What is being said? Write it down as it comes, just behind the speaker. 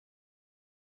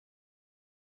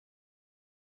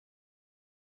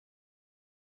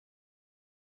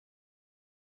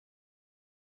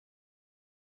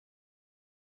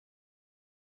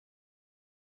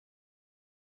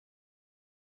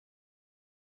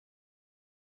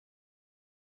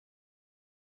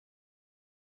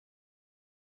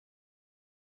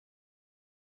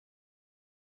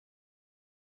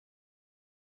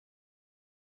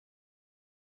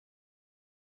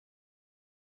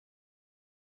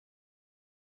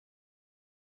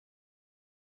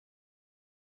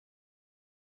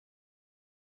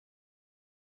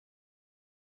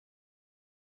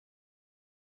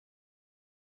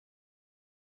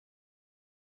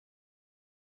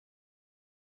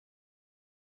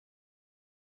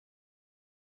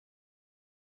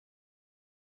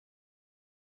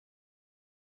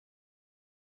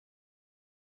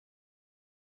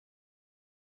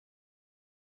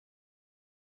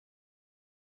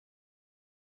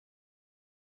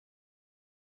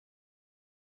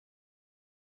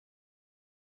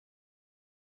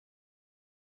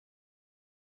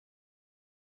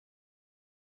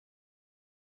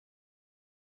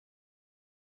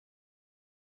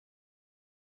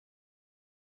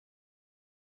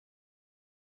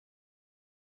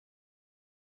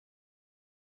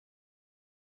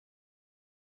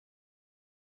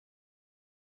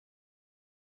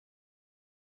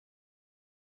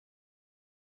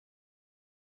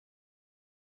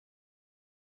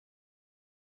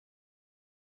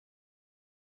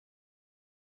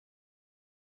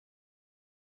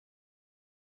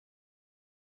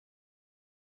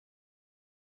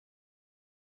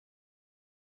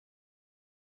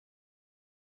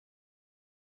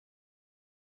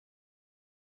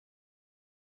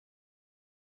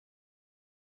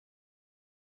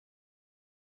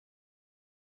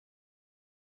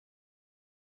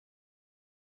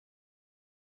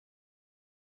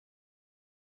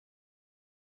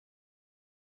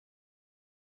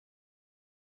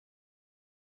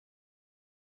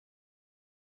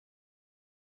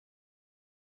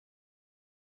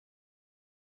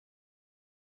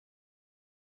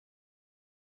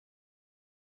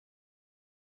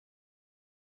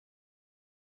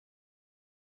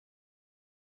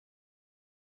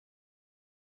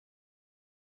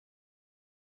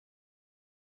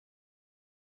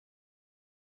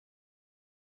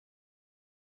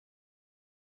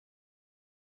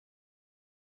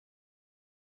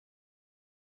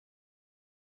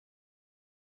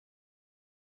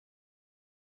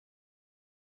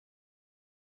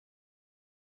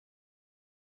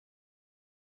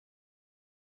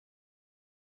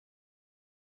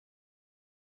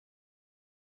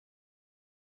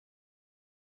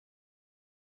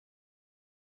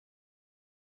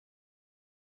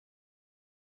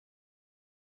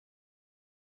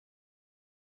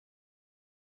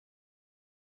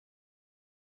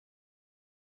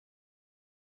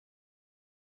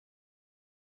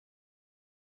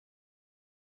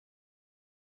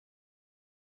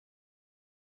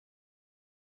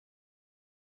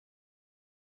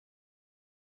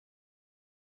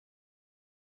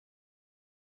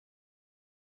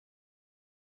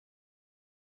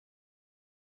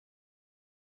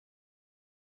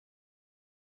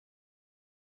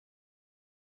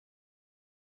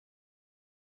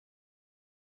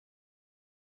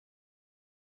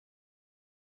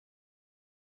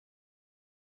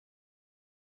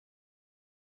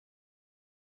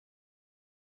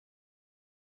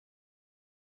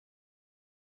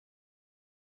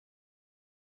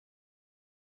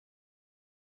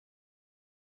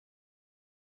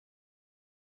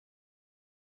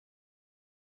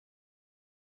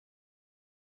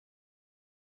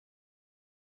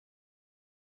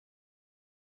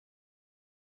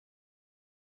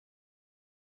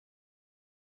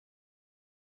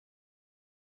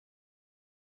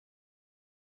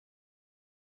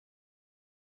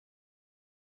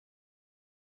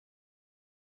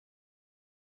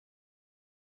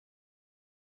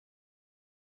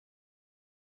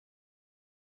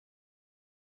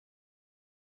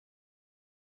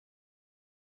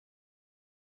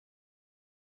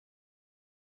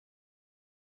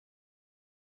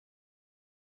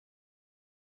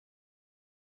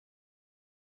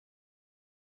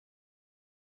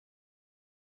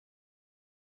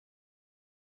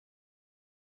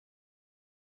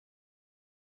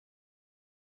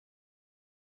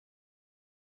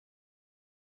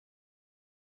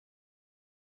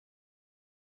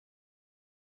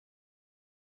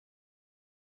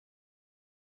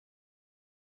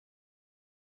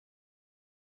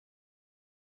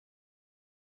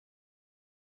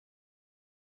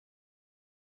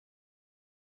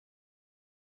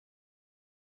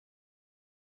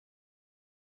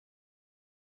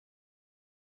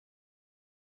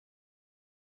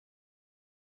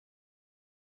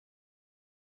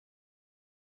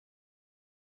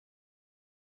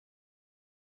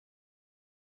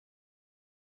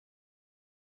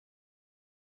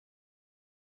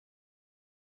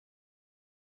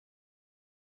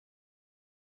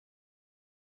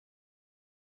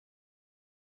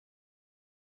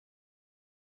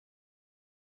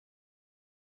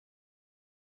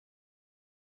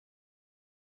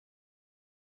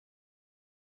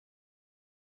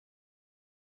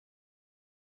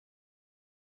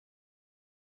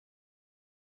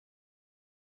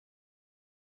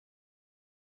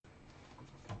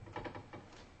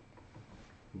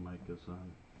mic is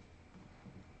on.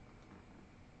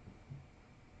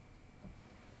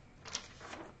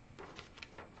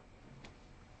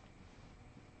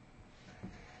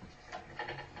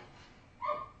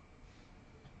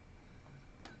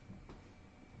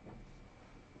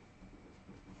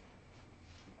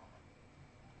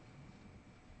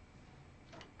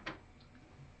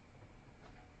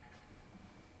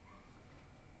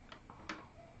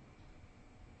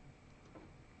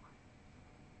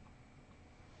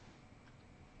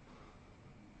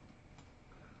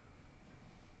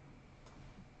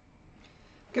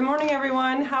 Good morning,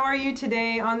 everyone. How are you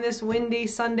today on this windy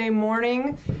Sunday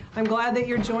morning? I'm glad that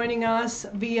you're joining us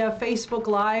via Facebook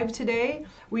Live today.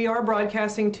 We are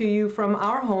broadcasting to you from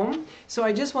our home. So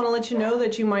I just want to let you know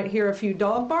that you might hear a few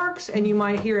dog barks and you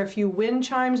might hear a few wind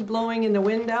chimes blowing in the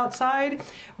wind outside.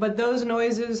 But those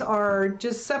noises are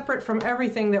just separate from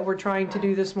everything that we're trying to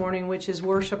do this morning, which is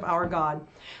worship our God.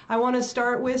 I want to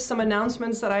start with some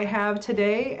announcements that I have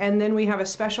today, and then we have a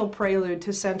special prelude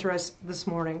to center us this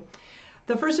morning.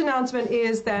 The first announcement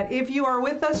is that if you are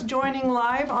with us joining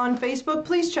live on Facebook,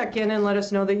 please check in and let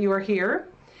us know that you are here.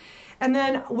 And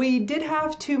then we did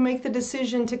have to make the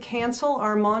decision to cancel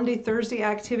our Maundy, Thursday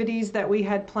activities that we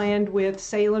had planned with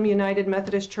Salem United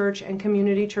Methodist Church and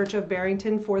Community Church of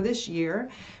Barrington for this year.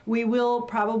 We will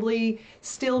probably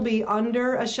still be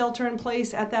under a shelter in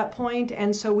place at that point,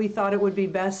 and so we thought it would be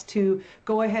best to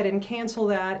go ahead and cancel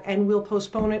that, and we'll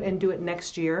postpone it and do it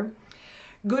next year.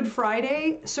 Good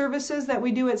Friday services that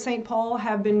we do at St. Paul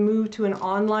have been moved to an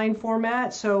online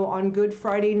format. So on Good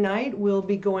Friday night, we'll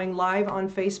be going live on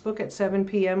Facebook at 7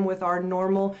 p.m. with our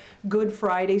normal Good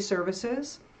Friday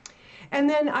services. And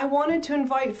then I wanted to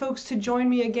invite folks to join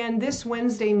me again this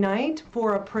Wednesday night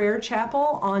for a prayer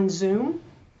chapel on Zoom.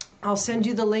 I'll send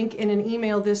you the link in an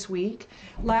email this week.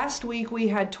 Last week we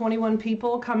had 21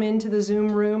 people come into the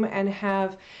Zoom room and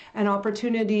have an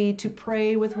opportunity to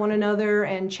pray with one another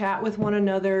and chat with one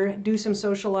another, do some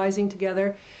socializing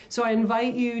together. So I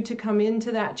invite you to come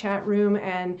into that chat room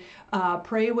and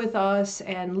pray with us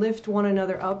and lift one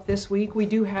another up this week. We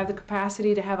do have the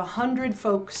capacity to have 100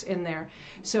 folks in there.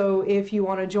 So if you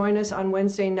want to join us on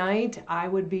Wednesday night, I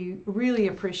would be really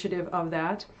appreciative of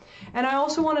that. And I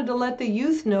also wanted to let the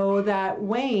youth know that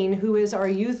Wayne, who is our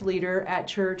youth leader at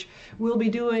church, will be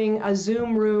doing a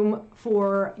Zoom room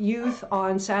for youth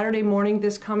on Saturday morning,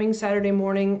 this coming Saturday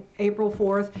morning, April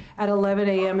 4th at 11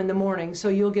 a.m. in the morning. So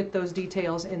you'll get those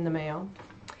details in the mail.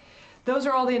 Those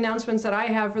are all the announcements that I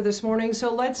have for this morning.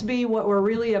 So let's be what we're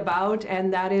really about,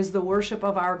 and that is the worship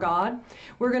of our God.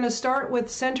 We're going to start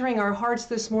with centering our hearts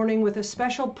this morning with a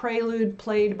special prelude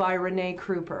played by Renee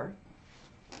Kruper.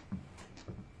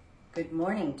 Good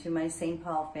morning to my St.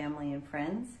 Paul family and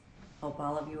friends. Hope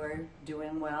all of you are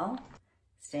doing well,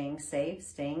 staying safe,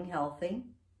 staying healthy.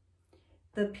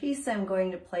 The piece I'm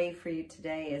going to play for you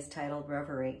today is titled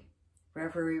Reverie.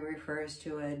 Reverie refers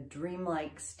to a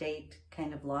dreamlike state,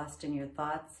 kind of lost in your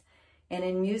thoughts. And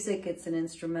in music, it's an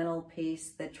instrumental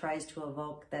piece that tries to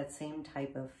evoke that same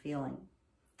type of feeling.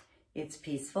 It's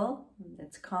peaceful,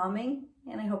 it's calming,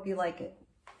 and I hope you like it.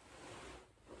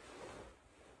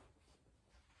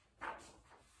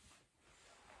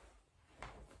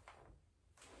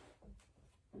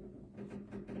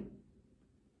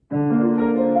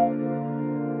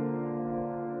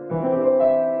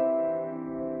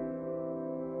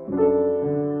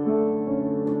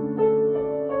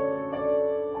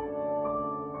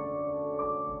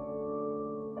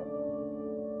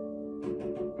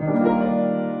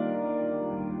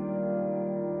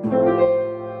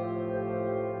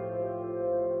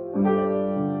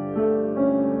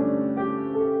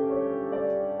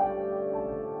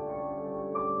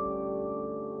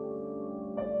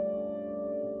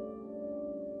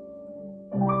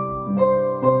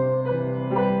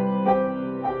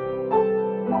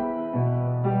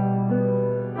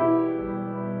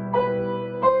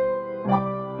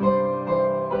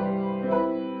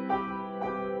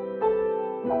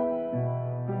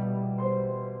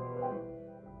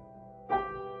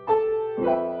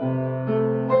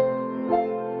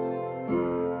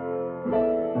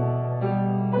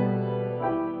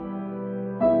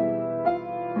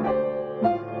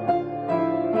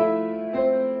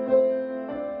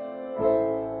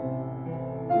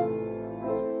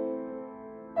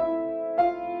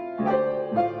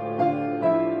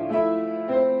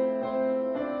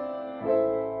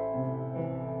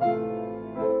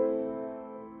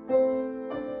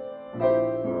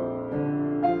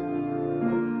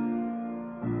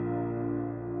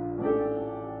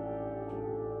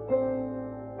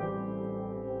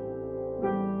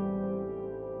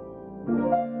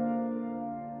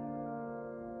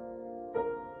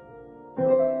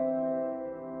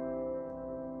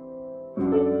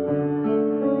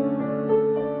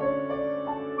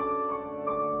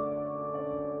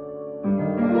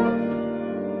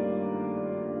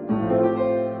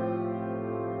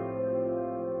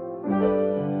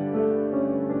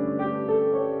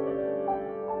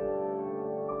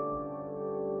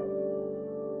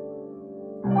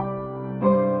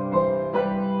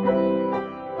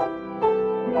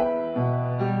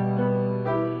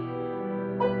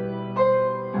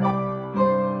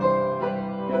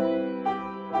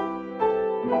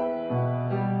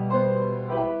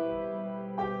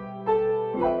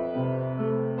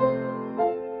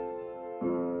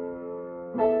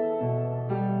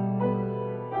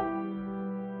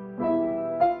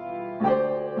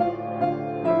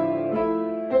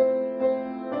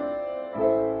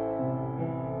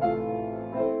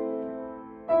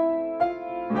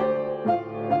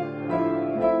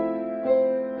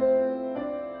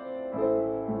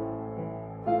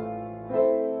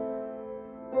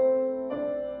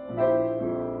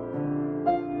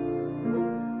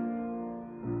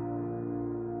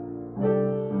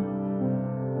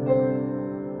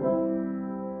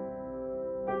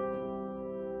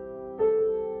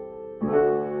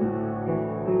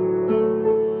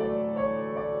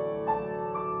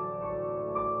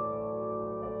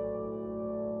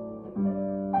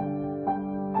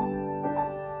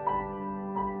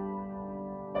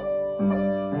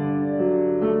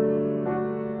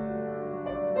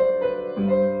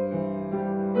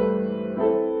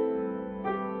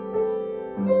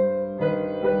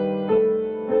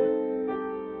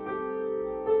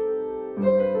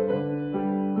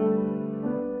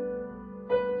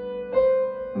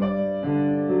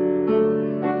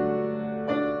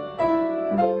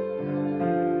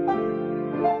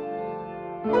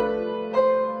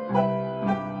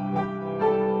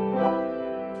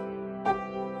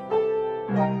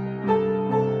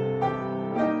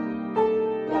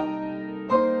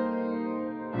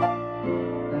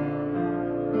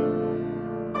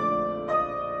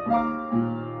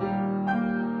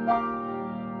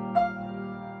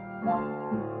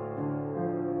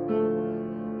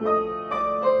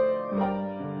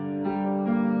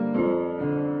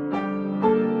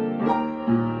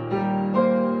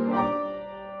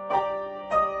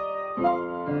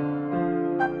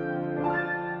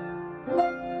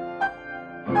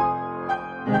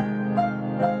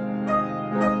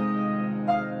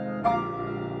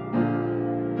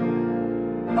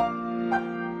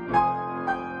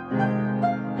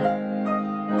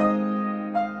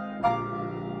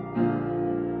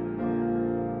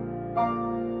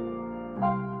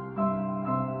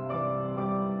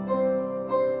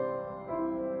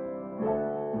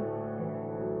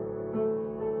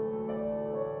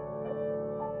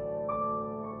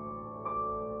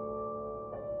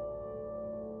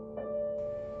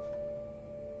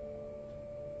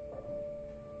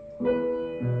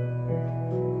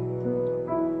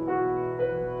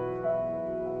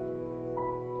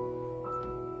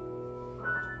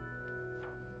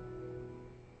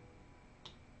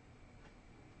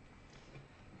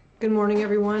 Good morning,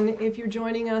 everyone. If you're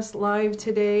joining us live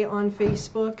today on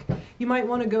Facebook, you might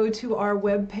want to go to our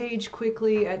webpage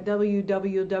quickly at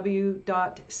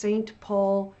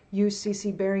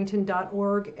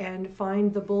www.stpauluccbarrington.org and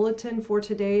find the bulletin for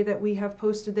today that we have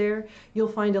posted there. You'll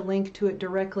find a link to it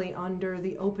directly under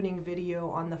the opening video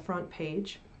on the front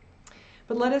page.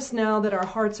 But let us, now that our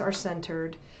hearts are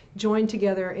centered, join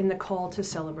together in the call to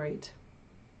celebrate.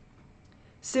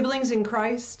 Siblings in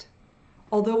Christ,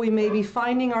 although we may be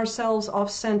finding ourselves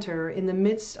off center in the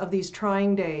midst of these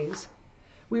trying days,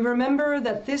 we remember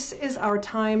that this is our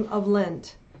time of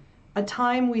Lent, a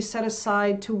time we set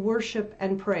aside to worship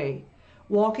and pray,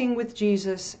 walking with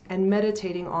Jesus and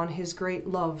meditating on his great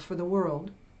love for the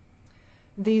world.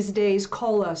 These days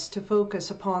call us to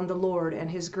focus upon the Lord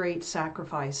and his great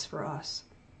sacrifice for us.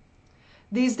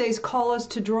 These days call us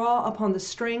to draw upon the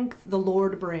strength the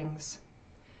Lord brings.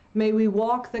 May we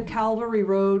walk the Calvary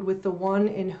road with the one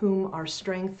in whom our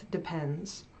strength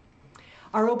depends.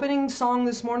 Our opening song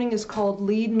this morning is called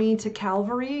Lead Me to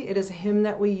Calvary. It is a hymn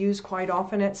that we use quite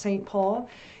often at St. Paul.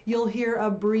 You'll hear a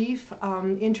brief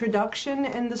introduction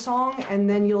in the song, and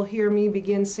then you'll hear me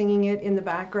begin singing it in the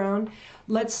background.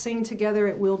 Let's sing together.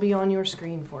 It will be on your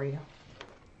screen for you.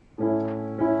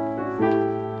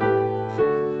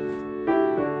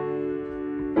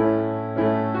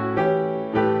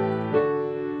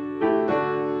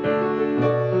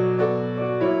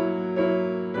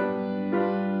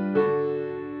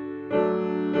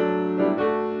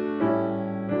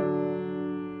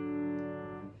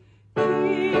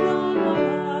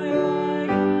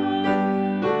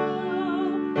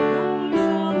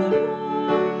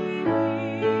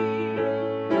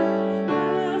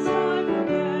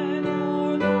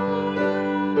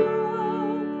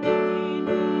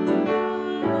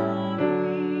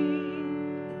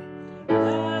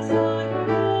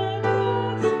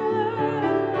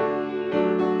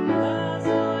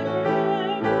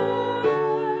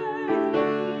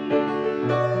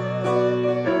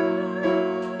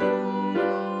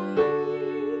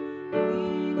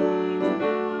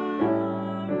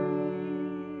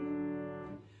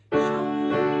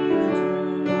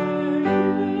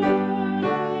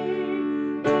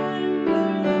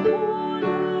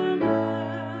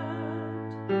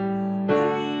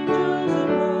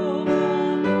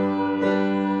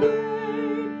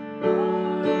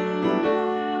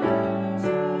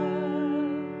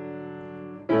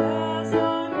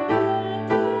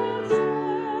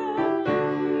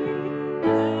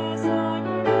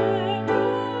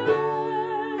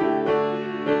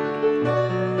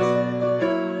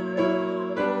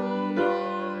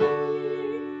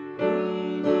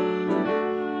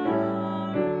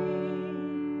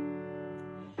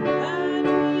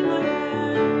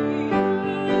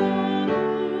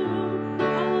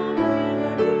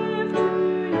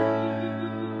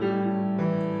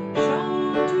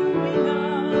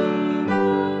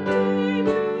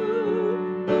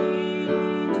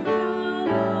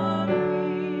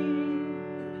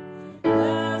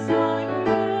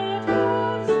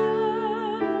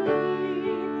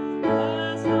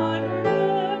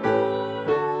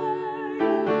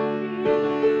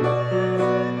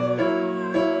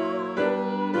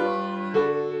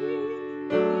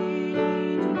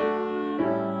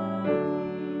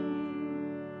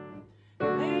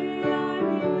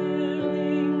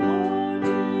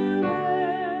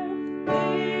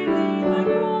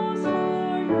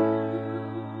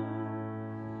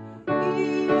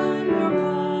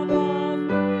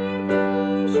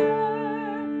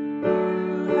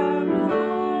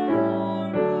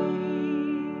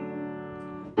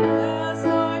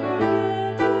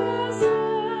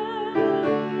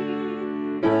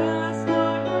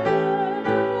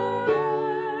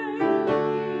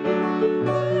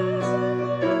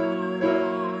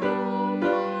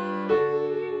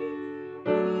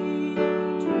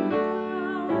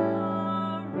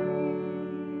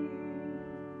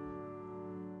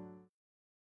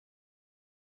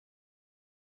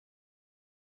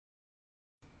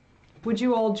 Would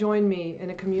you all join me in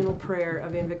a communal prayer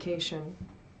of invocation?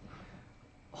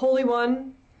 Holy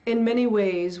One, in many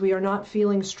ways we are not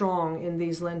feeling strong in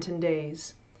these Lenten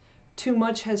days. Too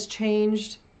much has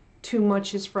changed, too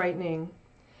much is frightening.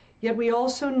 Yet we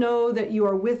also know that you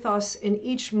are with us in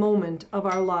each moment of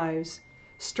our lives,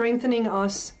 strengthening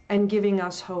us and giving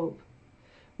us hope.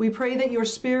 We pray that your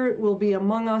Spirit will be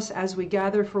among us as we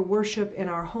gather for worship in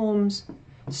our homes,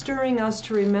 stirring us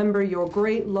to remember your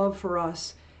great love for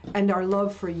us and our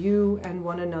love for you and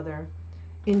one another.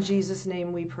 In Jesus'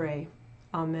 name we pray.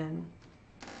 Amen.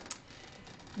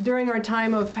 During our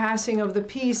time of passing of the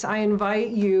peace, I invite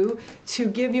you to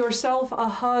give yourself a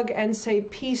hug and say,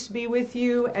 peace be with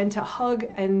you, and to hug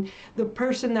and the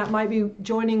person that might be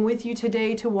joining with you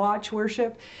today to watch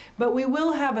worship. But we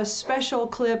will have a special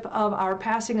clip of our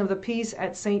passing of the peace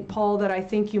at St. Paul that I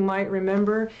think you might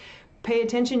remember. Pay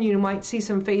attention, you might see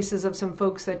some faces of some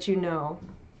folks that you know.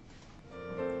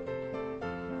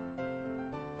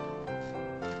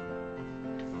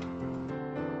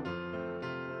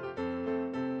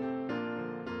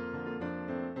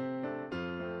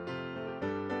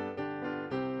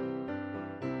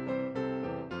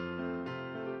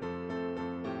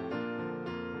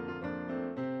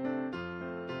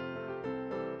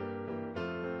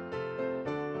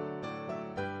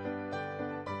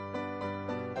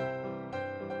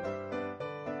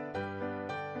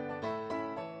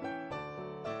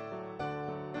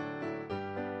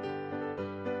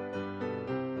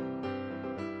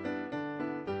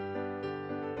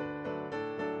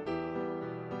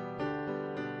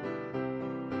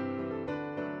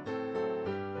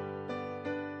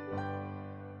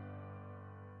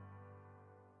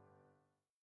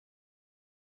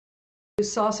 You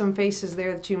saw some faces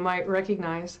there that you might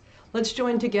recognize. Let's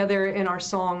join together in our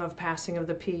song of passing of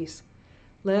the peace.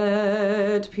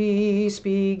 Let peace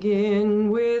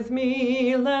begin with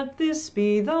me, let this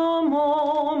be the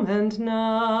moment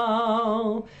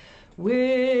now.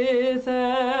 With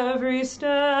every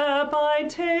step I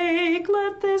take,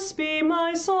 let this be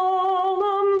my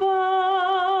solemn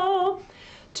vow,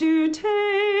 to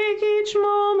take each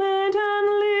moment and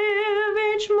live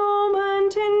each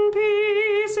moment in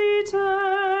peace eternally.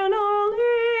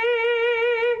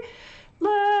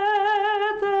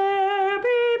 Let there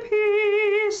be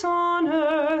peace on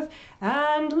earth,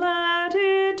 and let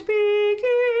it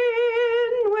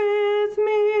begin with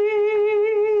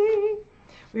me.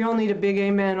 We all need a big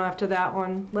amen after that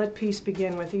one. Let peace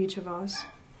begin with each of us.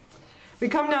 We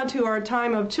come now to our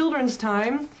time of children's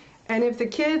time. And if the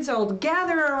kids will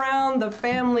gather around the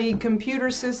family computer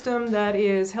system that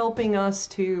is helping us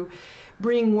to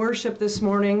bring worship this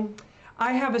morning,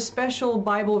 I have a special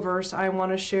Bible verse I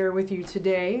want to share with you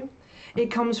today.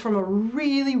 It comes from a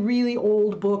really, really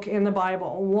old book in the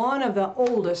Bible, one of the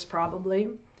oldest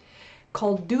probably,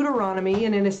 called Deuteronomy,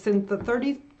 and it is in the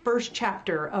 31st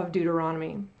chapter of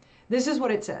Deuteronomy. This is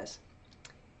what it says: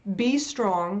 "Be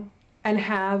strong and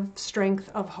have strength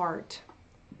of heart.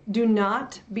 Do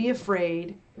not be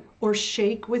afraid or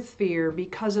shake with fear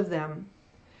because of them.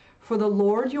 For the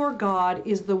Lord your God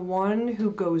is the one who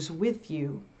goes with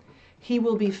you. He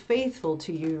will be faithful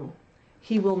to you.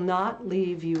 He will not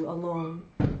leave you alone."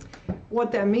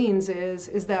 What that means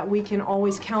is that we can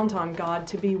always count on God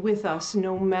to be with us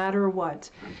no matter what.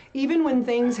 Even when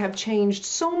things have changed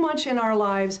so much in our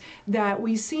lives that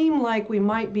we seem like we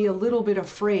might be a little bit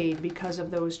afraid because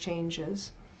of those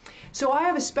changes. So I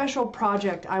have a special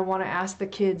project I want to ask the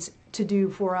kids to do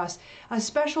for us. A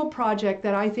special project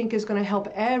that I think is going to help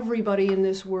everybody in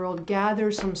this world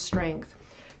gather some strength.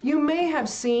 You may have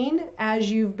seen, as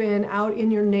you've been out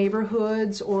in your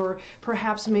neighborhoods or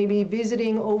perhaps maybe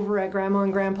visiting over at Grandma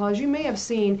and Grandpa's, you may have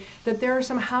seen that there are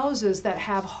some houses that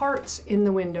have hearts in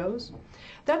the windows.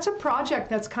 That's a project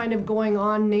that's kind of going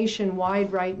on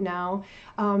nationwide right now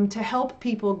to help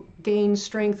people gain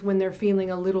strength when they're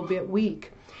feeling a little bit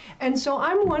weak. And so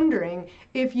I'm wondering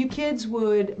if you kids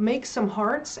would make some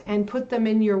hearts and put them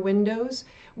in your windows.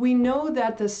 We know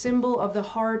that the symbol of the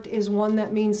heart is one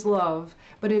that means love,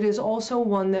 but it is also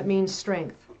one that means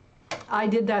strength. I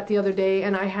did that the other day,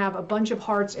 and I have a bunch of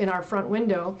hearts in our front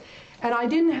window, and I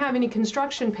didn't have any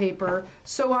construction paper,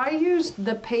 so I used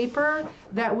the paper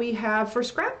that we have for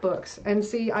scrapbooks. And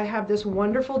see, I have this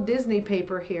wonderful Disney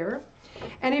paper here.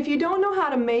 And if you don't know how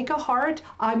to make a heart,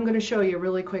 I'm going to show you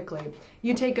really quickly.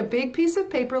 You take a big piece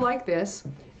of paper like this,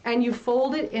 and you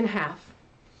fold it in half.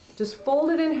 Just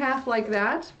fold it in half like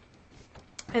that.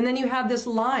 And then you have this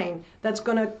line that's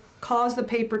going to cause the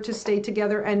paper to stay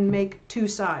together and make two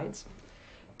sides.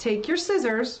 Take your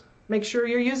scissors. Make sure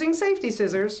you're using safety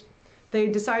scissors. They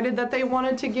decided that they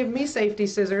wanted to give me safety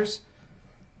scissors.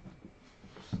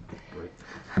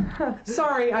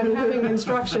 Sorry, I'm having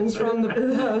instructions from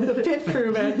the pit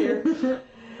crew back here.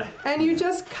 And you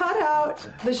just cut out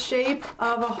the shape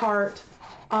of a heart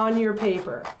on your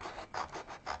paper.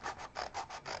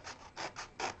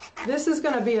 This is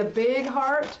going to be a big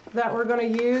heart that we're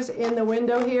going to use in the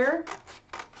window here.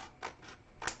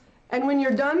 And when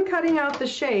you're done cutting out the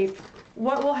shape,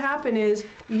 what will happen is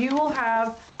you will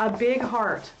have a big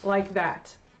heart like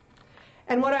that.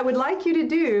 And what I would like you to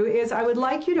do is I would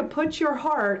like you to put your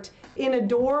heart in a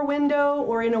door window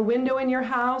or in a window in your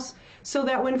house so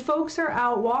that when folks are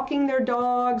out walking their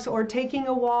dogs or taking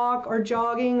a walk or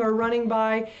jogging or running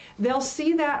by, they'll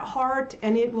see that heart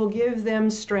and it will give them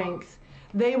strength.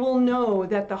 They will know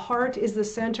that the heart is the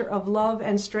center of love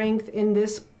and strength in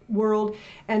this world,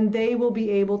 and they will be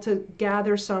able to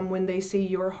gather some when they see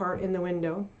your heart in the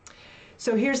window.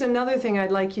 So here's another thing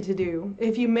I'd like you to do.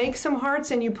 If you make some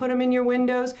hearts and you put them in your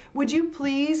windows, would you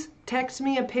please text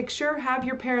me a picture? Have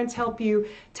your parents help you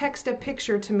text a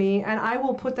picture to me, and I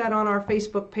will put that on our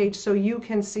Facebook page so you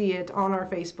can see it on our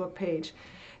Facebook page.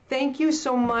 Thank you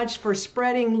so much for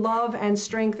spreading love and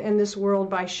strength in this world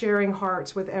by sharing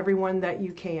hearts with everyone that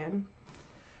you can.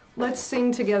 Let's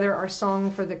sing together our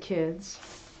song for the kids.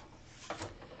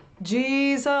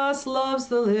 Jesus loves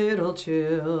the little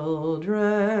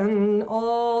children,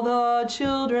 all the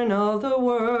children of the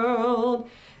world.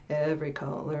 Every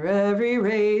color, every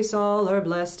race, all are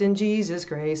blessed in Jesus'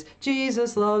 grace.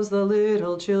 Jesus loves the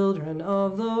little children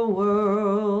of the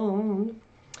world.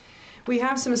 We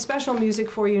have some special music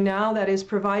for you now that is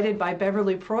provided by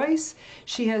Beverly Preuss.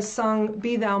 She has sung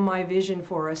Be Thou My Vision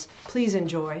for us. Please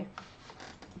enjoy.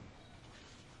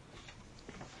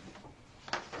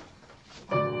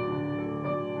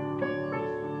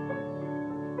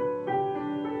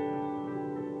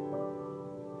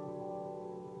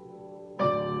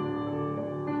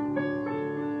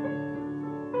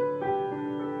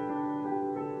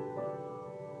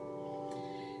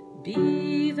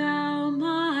 Be thou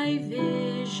my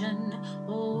vision,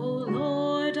 O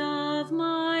Lord of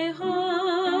my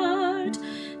heart,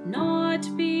 not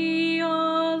be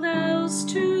all else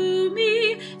to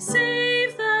me,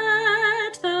 save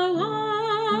that thou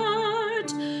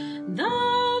art.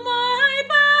 Thou my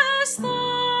best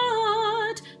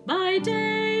thought, by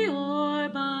day or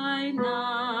by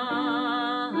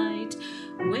night,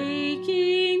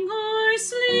 waking or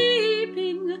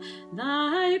sleeping,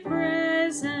 thy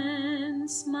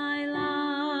presence my light.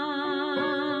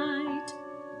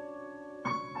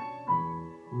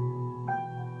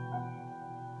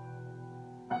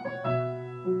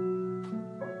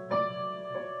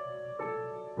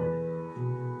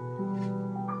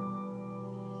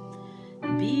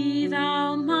 Be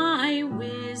thou my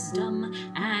wisdom,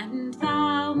 and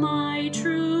thou my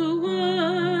true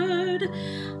word.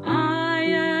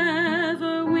 I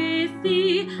ever with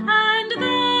thee, and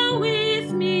thou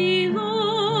with me,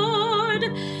 Lord.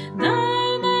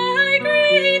 Thou my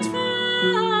great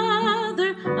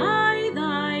Father, I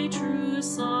thy true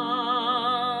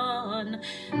Son.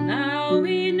 Thou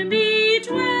in me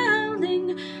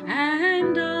dwelling,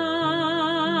 and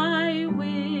I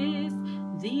with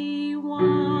thee one.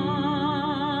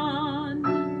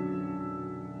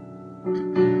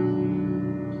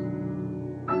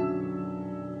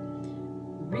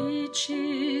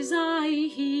 Riches I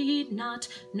heed not,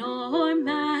 nor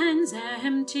man's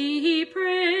empty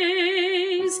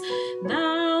praise.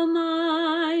 Thou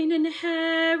mine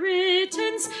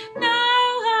inheritance,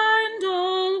 now and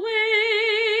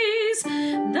always.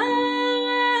 Thou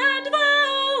and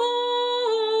thou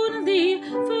only,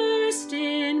 first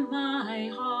in my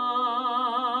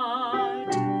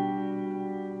heart.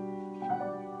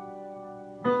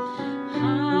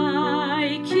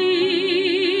 High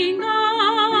King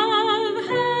of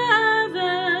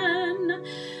heaven,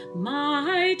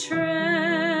 my treasure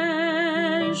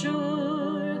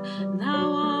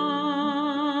thou art.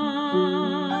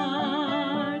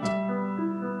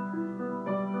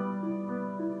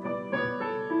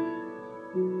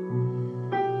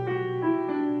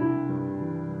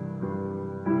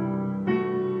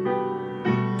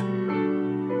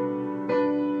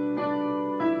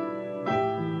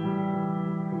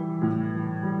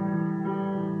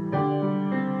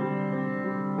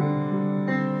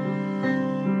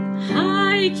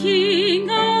 High King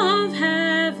of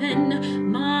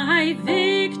heaven, my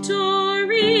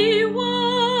victory won.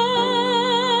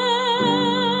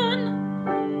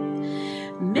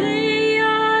 May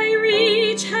I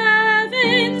reach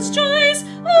heaven's joys,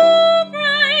 O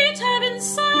bright heaven's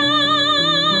sun.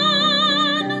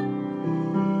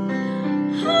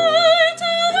 Heart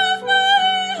of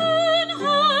my own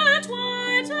heart,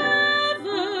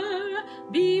 whatever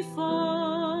befall.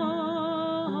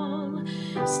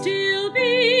 still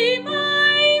be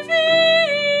my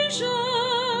vision,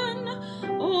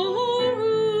 O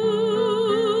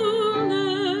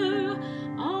ruler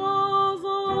of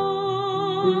all.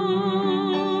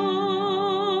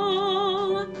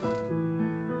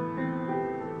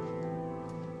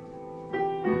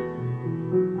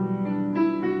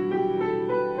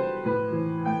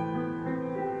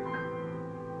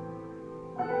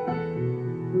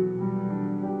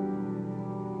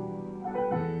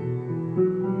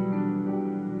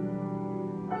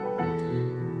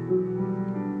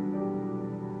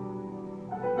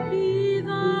 Be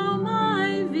thou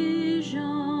my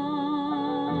vision.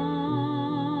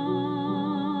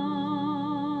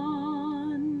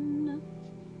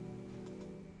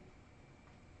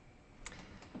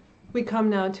 We come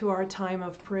now to our time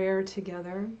of prayer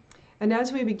together. And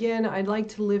as we begin, I'd like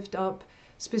to lift up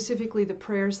specifically the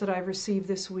prayers that I've received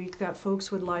this week that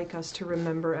folks would like us to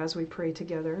remember as we pray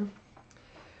together.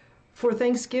 For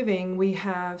Thanksgiving, we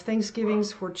have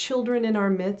Thanksgivings for children in our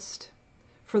midst,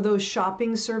 for those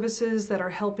shopping services that are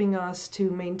helping us to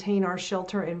maintain our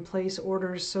shelter-in-place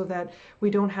orders so that we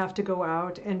don't have to go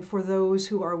out, and for those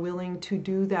who are willing to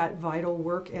do that vital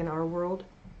work in our world.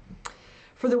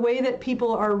 For the way that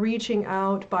people are reaching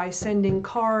out by sending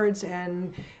cards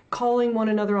and calling one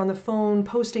another on the phone,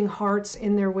 posting hearts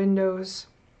in their windows.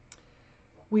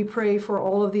 We pray for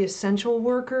all of the essential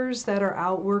workers that are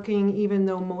out working, even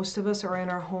though most of us are in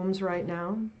our homes right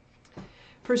now.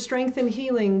 For strength and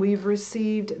healing, we've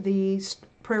received the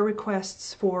prayer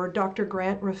requests for Dr.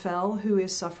 Grant Raffel, who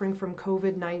is suffering from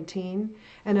COVID-19,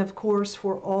 and of course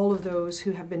for all of those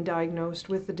who have been diagnosed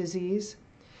with the disease.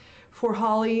 For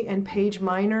Holly and Paige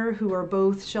Miner, who are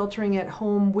both sheltering at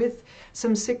home with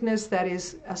some sickness that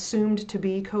is assumed to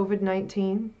be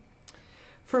COVID-19.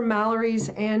 For Mallory's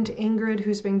Aunt Ingrid,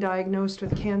 who's been diagnosed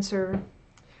with cancer.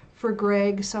 For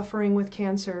Greg, suffering with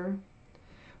cancer.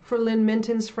 For Lynn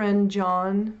Minton's friend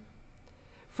John.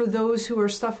 For those who are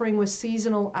suffering with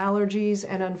seasonal allergies,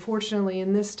 and unfortunately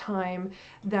in this time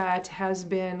that has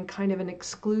been kind of an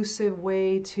exclusive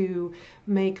way to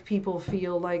make people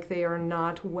feel like they are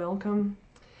not welcome.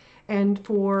 And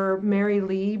for Mary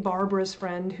Lee, Barbara's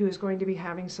friend, who is going to be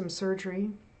having some surgery.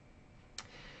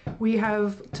 We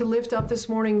have to lift up this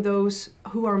morning those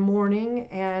who are mourning,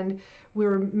 and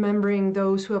we're remembering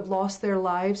those who have lost their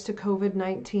lives to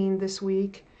COVID-19 this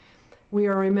week. We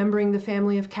are remembering the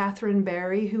family of Catherine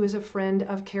Barry, who is a friend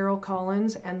of Carol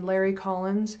Collins and Larry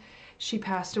Collins. She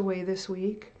passed away this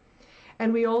week.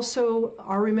 And we also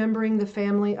are remembering the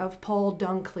family of Paul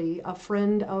Dunkley, a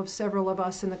friend of several of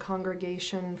us in the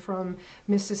congregation from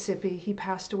Mississippi. He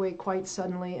passed away quite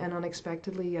suddenly and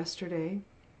unexpectedly yesterday.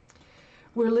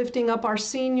 We're lifting up our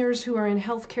seniors who are in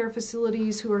healthcare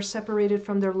facilities, who are separated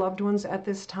from their loved ones at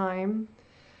this time.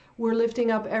 We're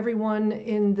lifting up everyone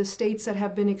in the states that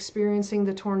have been experiencing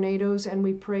the tornadoes, and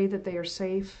we pray that they are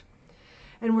safe.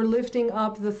 And we're lifting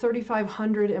up the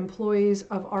 3,500 employees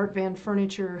of Art Van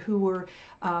Furniture who were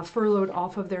furloughed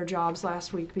off of their jobs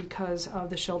last week because of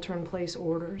the shelter-in-place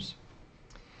orders.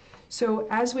 So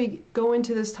as we go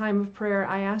into this time of prayer,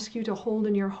 I ask you to hold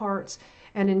in your hearts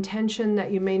an intention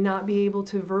that you may not be able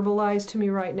to verbalize to me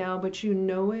right now, but you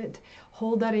know it.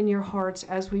 Hold that in your hearts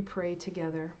as we pray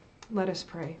together. Let us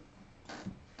pray.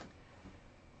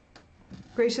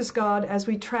 Gracious God, as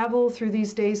we travel through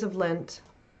these days of Lent,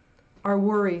 our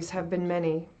worries have been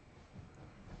many.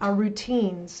 Our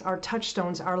routines, our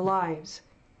touchstones, our lives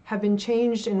have been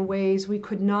changed in ways we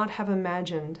could not have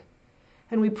imagined.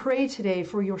 And we pray today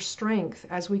for your strength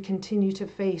as we continue to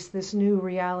face this new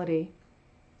reality.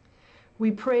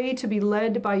 We pray to be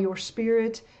led by your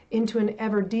Spirit into an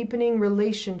ever-deepening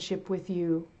relationship with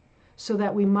you, so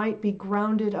that we might be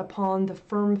grounded upon the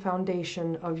firm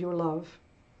foundation of your love.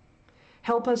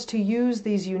 Help us to use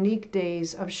these unique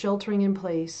days of sheltering in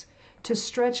place to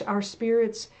stretch our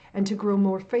spirits and to grow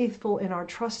more faithful in our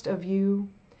trust of you.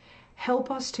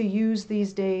 Help us to use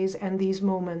these days and these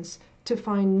moments to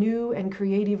find new and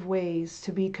creative ways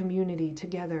to be community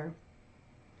together.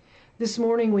 This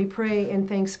morning we pray in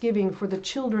thanksgiving for the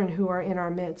children who are in our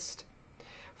midst,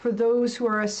 for those who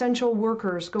are essential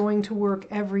workers going to work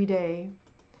every day,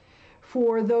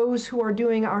 for those who are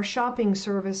doing our shopping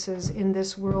services in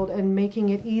this world and making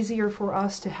it easier for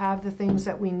us to have the things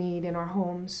that we need in our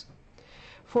homes,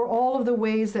 for all of the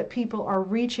ways that people are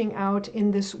reaching out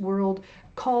in this world,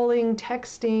 calling,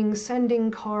 texting, sending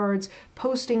cards,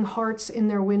 posting hearts in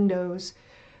their windows.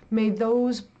 May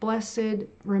those blessed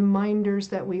reminders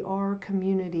that we are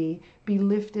community be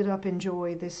lifted up in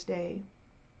joy this day.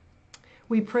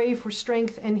 We pray for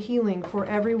strength and healing for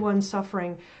everyone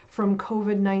suffering from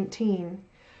COVID-19.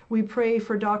 We pray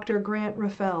for Dr. Grant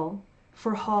Raffel,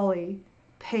 for Holly,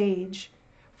 Paige,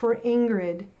 for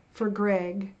Ingrid, for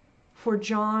Greg, for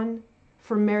John,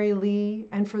 for Mary Lee,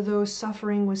 and for those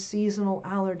suffering with seasonal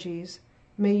allergies.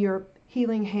 May your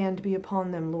healing hand be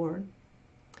upon them, Lord.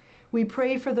 We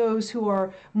pray for those who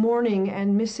are mourning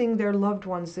and missing their loved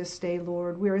ones this day,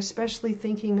 Lord. We're especially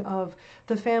thinking of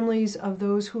the families of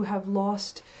those who have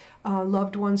lost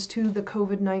loved ones to the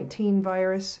COVID-19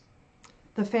 virus,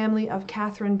 the family of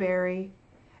Catherine Berry,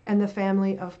 and the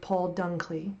family of Paul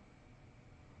Dunkley.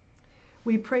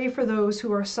 We pray for those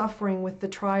who are suffering with the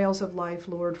trials of life,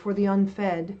 Lord, for the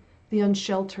unfed, the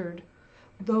unsheltered,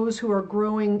 those who are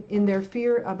growing in their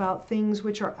fear about things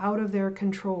which are out of their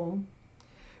control.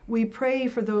 We pray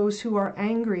for those who are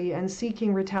angry and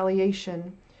seeking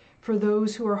retaliation, for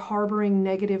those who are harboring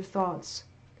negative thoughts.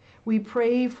 We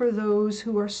pray for those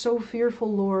who are so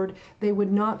fearful, Lord, they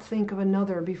would not think of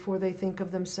another before they think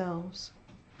of themselves.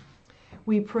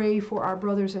 We pray for our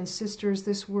brothers and sisters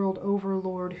this world over,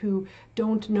 Lord, who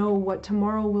don't know what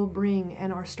tomorrow will bring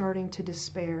and are starting to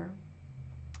despair.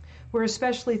 We're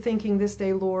especially thinking this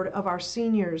day, Lord, of our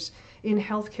seniors in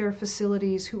healthcare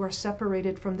facilities who are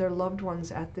separated from their loved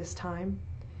ones at this time.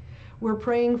 We're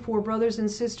praying for brothers and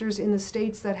sisters in the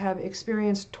states that have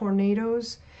experienced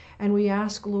tornadoes, and we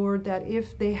ask, Lord, that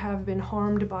if they have been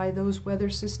harmed by those weather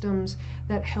systems,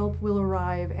 that help will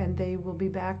arrive and they will be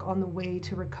back on the way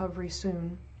to recovery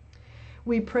soon.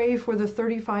 We pray for the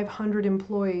 3,500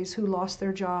 employees who lost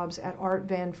their jobs at Art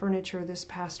Van Furniture this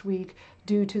past week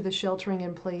due to the sheltering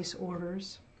in place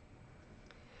orders.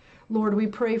 Lord, we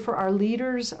pray for our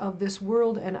leaders of this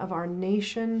world and of our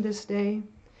nation this day.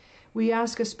 We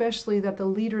ask especially that the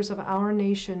leaders of our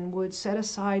nation would set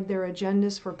aside their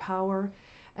agendas for power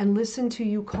and listen to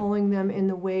you calling them in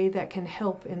the way that can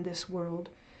help in this world.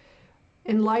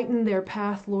 Enlighten their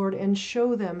path, Lord, and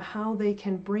show them how they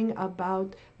can bring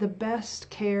about the best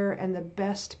care and the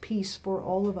best peace for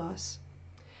all of us.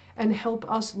 And help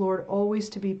us, Lord, always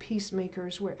to be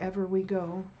peacemakers wherever we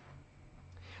go.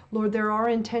 Lord, there are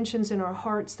intentions in our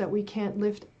hearts that we can't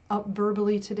lift up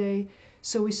verbally today,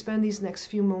 so we spend these next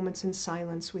few moments in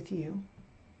silence with you.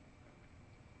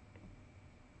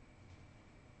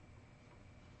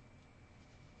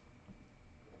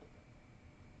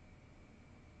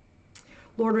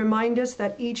 Lord, remind us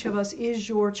that each of us is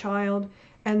your child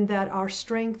and that our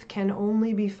strength can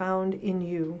only be found in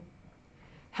you.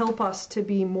 Help us to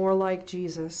be more like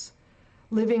Jesus,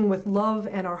 living with love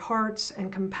in our hearts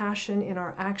and compassion in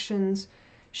our actions,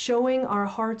 showing our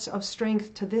hearts of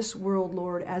strength to this world,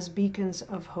 Lord, as beacons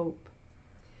of hope.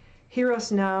 Hear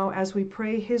us now as we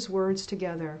pray his words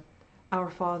together. Our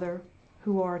Father,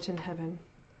 who art in heaven,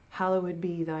 hallowed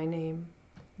be thy name.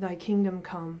 Thy kingdom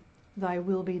come, thy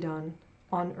will be done,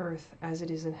 on earth as it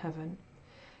is in heaven.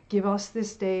 Give us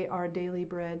this day our daily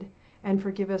bread, and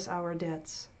forgive us our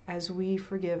debts, as we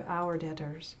forgive our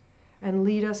debtors. And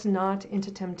lead us not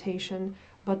into temptation,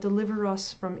 but deliver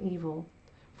us from evil.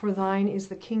 For thine is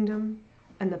the kingdom,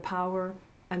 and the power,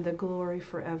 and the glory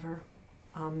forever.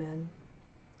 Amen.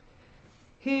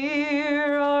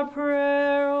 Hear our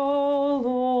prayer, O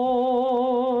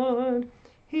Lord.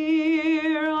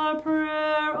 Hear our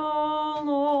prayer, O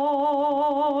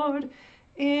Lord.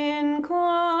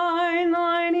 Incline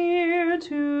thine ear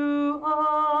to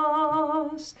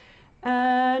us,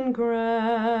 and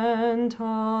grant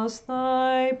us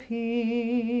thy peace.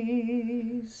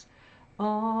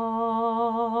 Amen.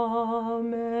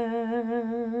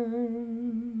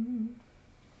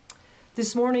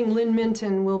 This morning, Lynn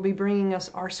Minton will be bringing us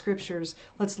our scriptures.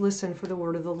 Let's listen for the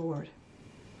word of the Lord.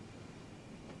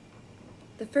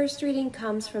 The first reading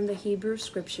comes from the Hebrew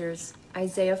Scriptures,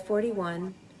 Isaiah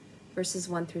 41, verses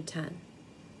 1 through 10.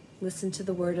 Listen to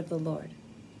the word of the Lord.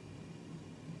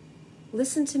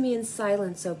 Listen to me in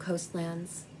silence, O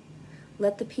coastlands.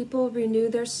 Let the people renew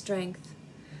their strength.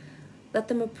 Let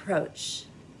them approach.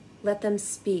 Let them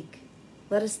speak.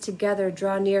 Let us together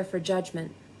draw near for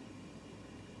judgment.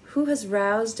 Who has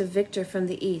roused a victor from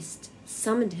the east,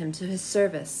 summoned him to his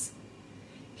service?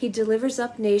 He delivers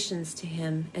up nations to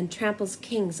him and tramples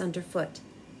kings underfoot.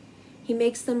 He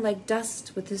makes them like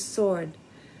dust with his sword,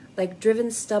 like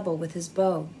driven stubble with his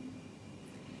bow.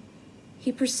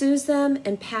 He pursues them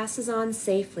and passes on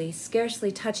safely,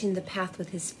 scarcely touching the path with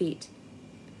his feet.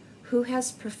 Who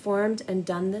has performed and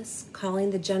done this,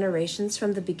 calling the generations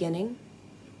from the beginning?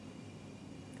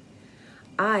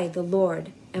 I, the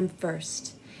Lord, am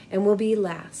first, and will be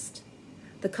last.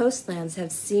 The coastlands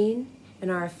have seen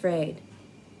and are afraid.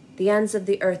 The ends of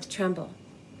the earth tremble.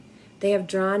 They have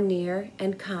drawn near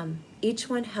and come. Each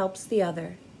one helps the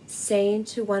other, saying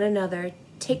to one another,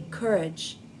 "Take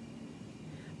courage."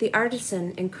 The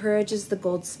artisan encourages the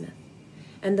goldsmith,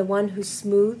 and the one who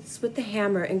smooths with the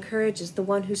hammer encourages the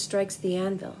one who strikes the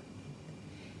anvil,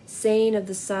 saying of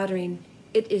the soldering,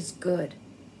 "It is good."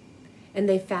 And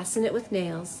they fasten it with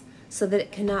nails so that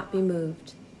it cannot be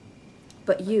moved.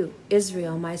 But you,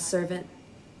 Israel, my servant,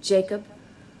 Jacob,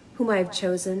 whom I have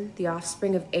chosen, the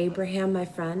offspring of Abraham, my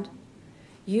friend,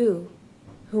 you,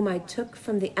 whom I took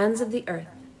from the ends of the earth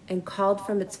and called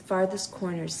from its farthest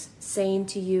corners, saying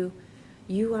to you,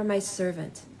 "You are my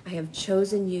servant. I have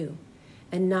chosen you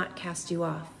and not cast you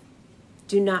off.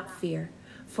 Do not fear,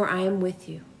 for I am with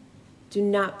you. Do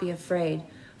not be afraid,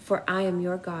 for I am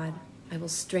your God. I will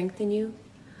strengthen you.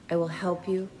 I will help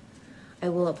you. I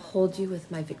will uphold you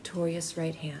with my victorious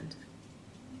right hand."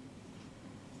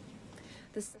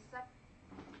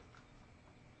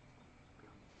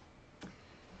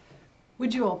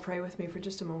 Would you all pray with me for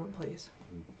just a moment, please?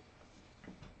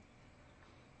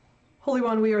 Holy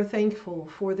One, we are thankful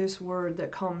for this word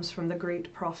that comes from the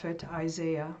great prophet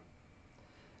Isaiah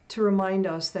to remind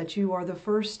us that you are the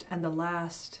first and the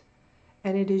last,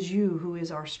 and it is you who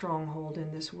is our stronghold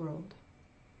in this world.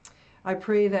 I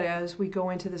pray that as we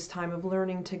go into this time of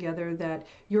learning together, that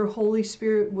your Holy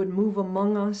Spirit would move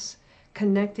among us,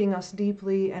 connecting us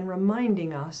deeply and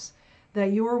reminding us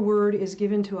that your word is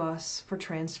given to us for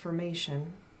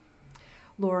transformation.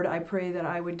 Lord, I pray that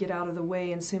I would get out of the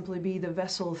way and simply be the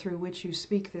vessel through which you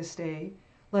speak this day.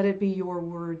 Let it be your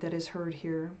word that is heard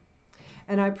here.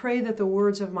 And I pray that the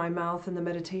words of my mouth and the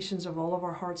meditations of all of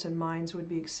our hearts and minds would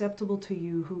be acceptable to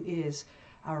you, who is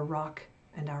our rock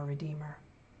and our Redeemer.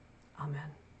 Amen.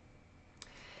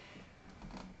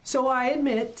 So I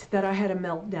admit that I had a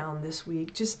meltdown this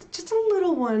week, just a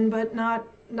little one, but not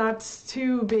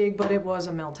too big, but it was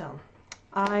a meltdown.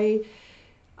 I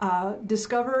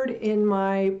discovered in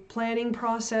my planning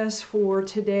process for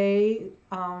today,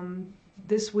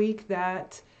 this week,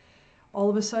 that all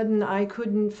of a sudden I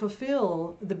couldn't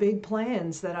fulfill the big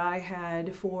plans that I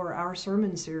had for our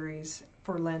sermon series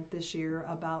for Lent this year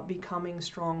about becoming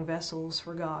strong vessels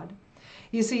for God.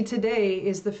 You see, today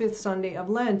is the 5th Sunday of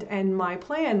Lent, and my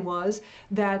plan was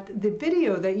that the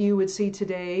video that you would see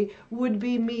today would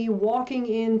be me walking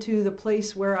into the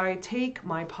place where I take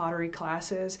my pottery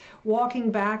classes,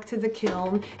 walking back to the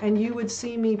kiln, and you would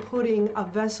see me putting a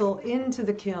vessel into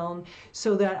the kiln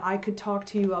so that I could talk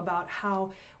to you about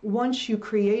how once you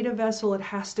create a vessel, it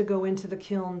has to go into the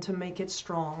kiln to make it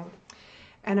strong.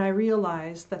 And I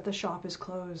realized that the shop is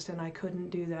closed and I couldn't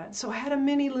do that. So I had a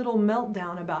mini little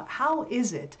meltdown about how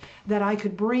is it that I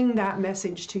could bring that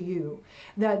message to you.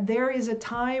 That there is a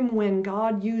time when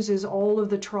God uses all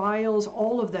of the trials,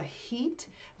 all of the heat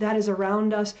that is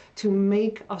around us to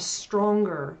make us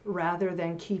stronger rather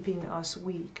than keeping us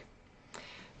weak.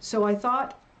 So I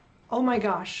thought, oh my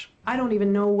gosh, I don't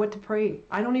even know what to pray.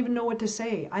 I don't even know what to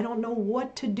say. I don't know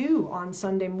what to do on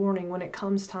Sunday morning when it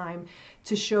comes time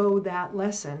to show that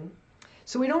lesson.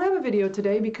 So we don't have a video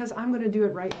today because I'm going to do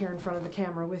it right here in front of the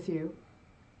camera with you.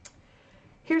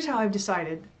 Here's how I've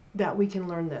decided that we can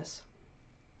learn this.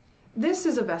 This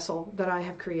is a vessel that I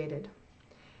have created.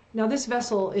 Now this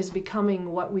vessel is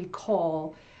becoming what we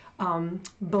call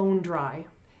bone dry.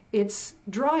 It's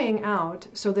drying out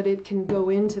so that it can go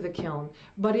into the kiln,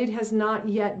 but it has not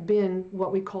yet been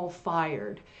what we call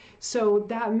fired. So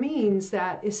that means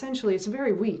that essentially it's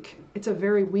very weak. It's a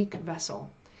very weak vessel.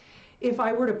 If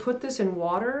I were to put this in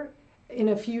water in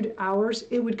a few hours,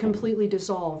 it would completely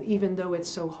dissolve, even though it's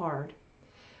so hard.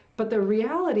 But the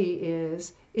reality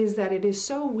is that it is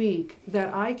so weak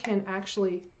that I can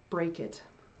actually break it.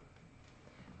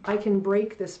 I can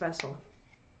break this vessel,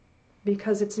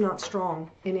 because it's not strong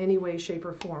in any way, shape,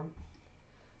 or form.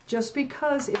 Just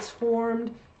because it's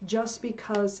formed, just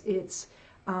because it's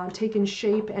taken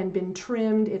shape and been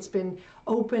trimmed, it's been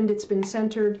opened, it's been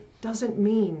centered, doesn't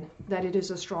mean that it is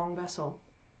a strong vessel.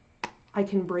 I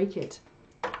can break it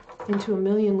into a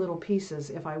million little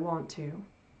pieces if I want to.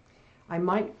 I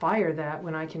might fire that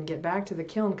when I can get back to the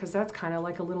kiln, because that's kind of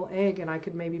like a little egg, and I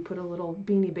could maybe put a little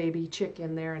Beanie Baby chick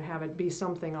in there and have it be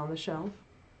something on the shelf.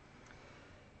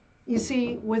 You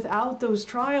see, without those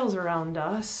trials around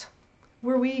us,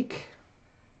 we're weak.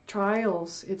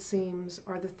 Trials, it seems,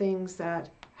 are the things that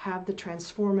have the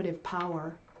transformative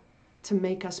power to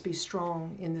make us be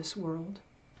strong in this world.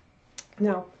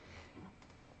 Now,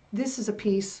 this is a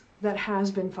piece that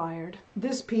has been fired.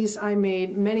 This piece I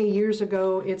made many years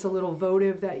ago. It's a little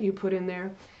votive that you put in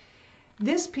there.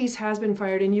 This piece has been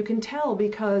fired, and you can tell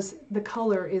because the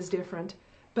color is different,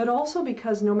 but also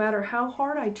because no matter how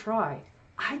hard I try,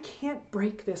 I can't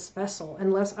break this vessel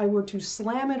unless I were to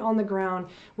slam it on the ground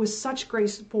with such great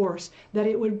force that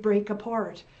it would break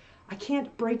apart. I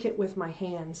can't break it with my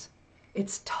hands.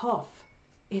 It's tough.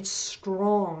 It's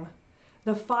strong.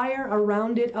 The fire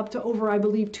around it, up to over, I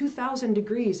believe, 2,000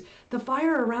 degrees, the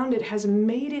fire around it has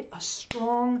made it a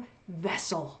strong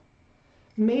vessel,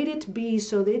 made it be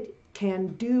so that it can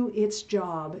do its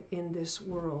job in this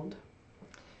world.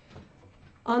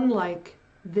 Unlike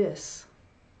this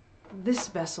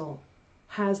vessel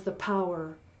has the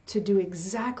power to do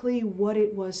exactly what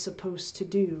it was supposed to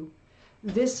do.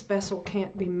 This vessel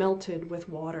can't be melted with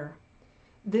water.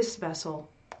 This vessel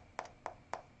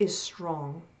is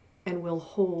strong and will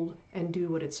hold and do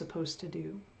what it's supposed to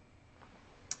do.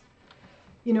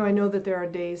 You know, I know that there are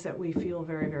days that we feel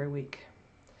very, very weak.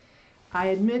 I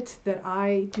admit that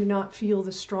I do not feel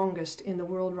the strongest in the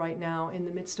world right now in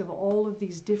the midst of all of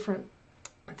these different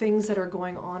things that are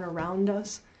going on around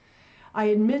us. I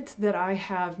admit that I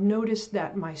have noticed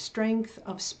that my strength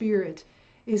of spirit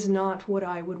is not what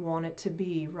I would want it to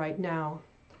be right now.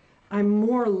 I'm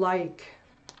more like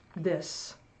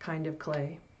this kind of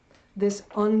clay, this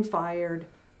unfired,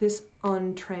 this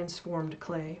untransformed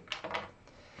clay.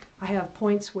 I have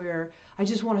points where I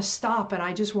just want to stop and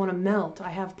I just want to melt.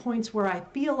 I have points where I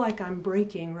feel like I'm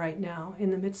breaking right now in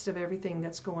the midst of everything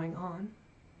that's going on.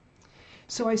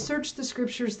 So I searched the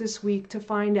scriptures this week to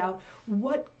find out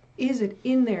what is it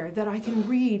in there that I can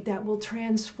read that will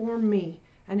transform me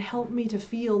and help me to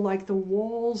feel like the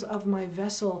walls of my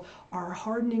vessel are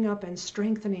hardening up and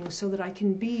strengthening so that I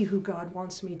can be who God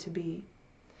wants me to be.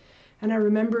 And I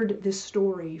remembered this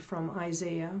story from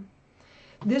Isaiah.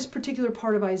 This particular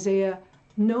part of Isaiah,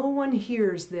 no one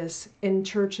hears this in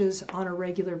churches on a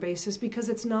regular basis because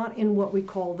it's not in what we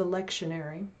call the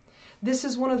lectionary. This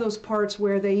is one of those parts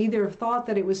where they either thought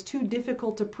that it was too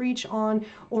difficult to preach on,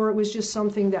 or it was just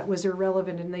something that was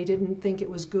irrelevant and they didn't think it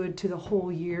was good to the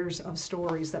whole years of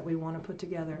stories that we want to put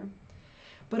together.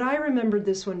 But I remembered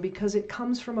this one because it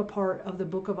comes from a part of the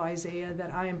book of Isaiah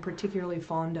that I am particularly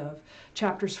fond of,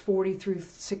 chapters 40 through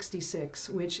 66,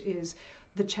 which is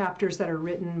the chapters that are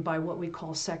written by what we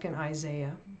call second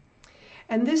Isaiah.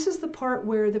 And this is the part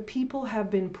where the people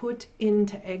have been put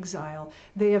into exile.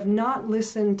 They have not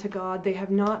listened to God. They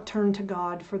have not turned to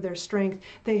God for their strength.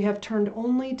 They have turned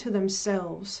only to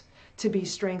themselves to be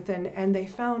strengthened, and they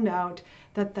found out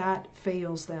that that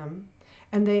fails them.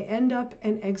 And they end up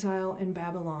in exile in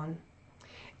Babylon.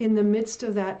 In the midst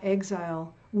of that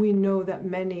exile, we know that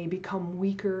many become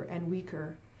weaker and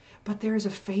weaker. But there is a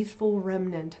faithful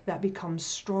remnant that becomes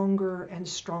stronger and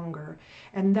stronger.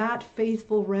 And that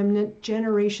faithful remnant,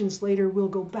 generations later, will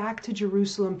go back to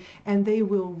Jerusalem and they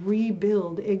will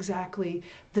rebuild exactly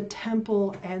the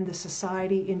temple and the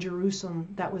society in Jerusalem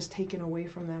that was taken away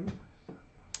from them.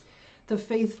 The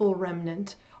faithful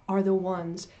remnant are the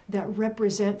ones that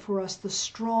represent for us the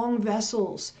strong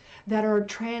vessels that are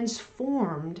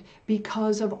transformed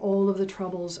because of all of the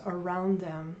troubles around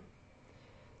them.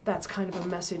 That's kind of a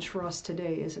message for us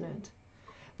today, isn't it?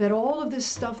 That all of this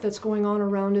stuff that's going on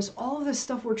around us, all of this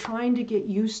stuff we're trying to get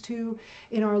used to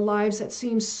in our lives that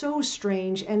seems so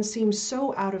strange and seems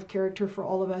so out of character for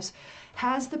all of us,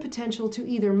 has the potential to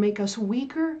either make us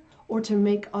weaker or to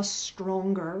make us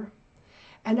stronger.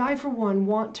 And I, for one,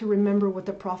 want to remember what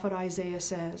the prophet Isaiah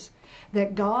says,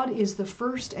 that God is the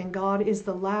first and God is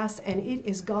the last, and it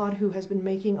is God who has been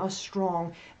making us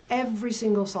strong. Every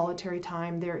single solitary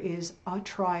time there is a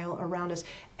trial around us.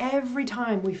 Every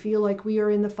time we feel like we are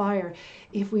in the fire,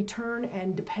 if we turn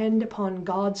and depend upon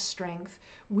God's strength,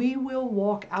 we will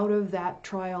walk out of that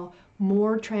trial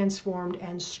more transformed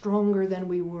and stronger than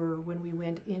we were when we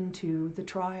went into the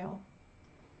trial.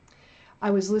 I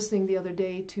was listening the other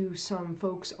day to some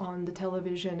folks on the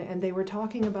television, and they were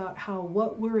talking about how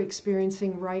what we're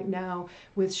experiencing right now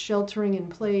with sheltering in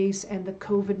place and the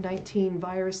COVID-19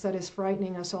 virus that is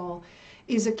frightening us all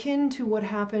is akin to what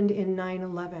happened in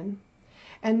 9/11.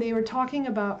 And they were talking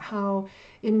about how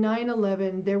in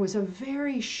 9/11 there was a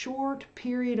very short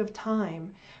period of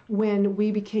time when we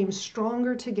became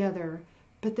stronger together,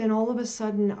 but then all of a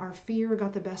sudden our fear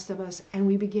got the best of us and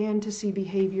we began to see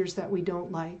behaviors that we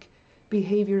don't like.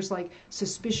 Behaviors like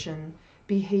suspicion,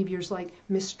 behaviors like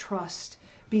mistrust,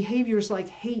 behaviors like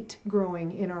hate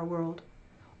growing in our world.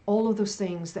 All of those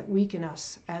things that weaken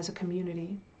us as a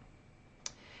community.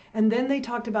 And then they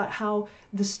talked about how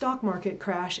the stock market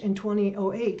crash in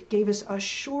 2008 gave us a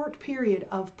short period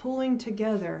of pulling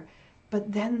together,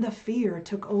 but then the fear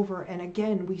took over, and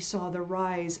again we saw the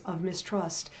rise of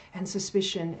mistrust and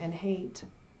suspicion and hate.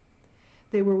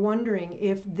 They were wondering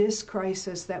if this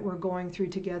crisis that we're going through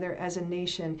together as a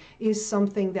nation is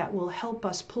something that will help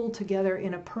us pull together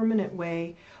in a permanent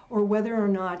way, or whether or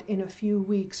not in a few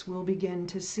weeks we'll begin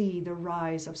to see the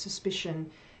rise of suspicion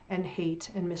and hate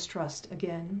and mistrust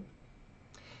again.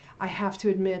 I have to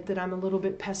admit that I'm a little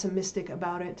bit pessimistic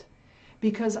about it,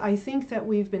 because I think that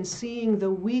we've been seeing the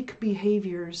weak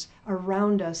behaviors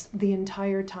around us the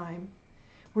entire time.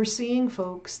 We're seeing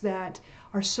folks that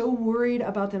are so worried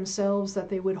about themselves that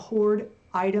they would hoard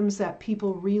items that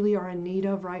people really are in need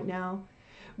of right now.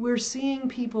 We're seeing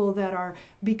people that are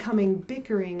becoming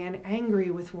bickering and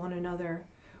angry with one another.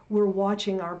 We're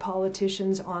watching our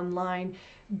politicians online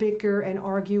bicker and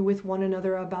argue with one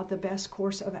another about the best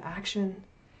course of action.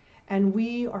 And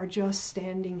we are just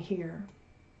standing here.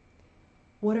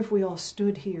 What if we all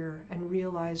stood here and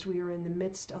realized we are in the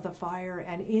midst of the fire,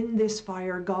 and in this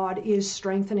fire God is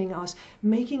strengthening us,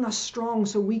 making us strong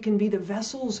so we can be the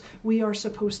vessels we are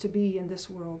supposed to be in this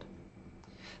world.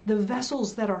 The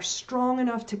vessels that are strong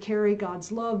enough to carry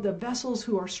God's love, the vessels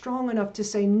who are strong enough to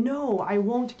say, no, I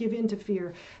won't give in to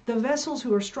fear, the vessels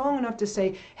who are strong enough to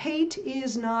say, hate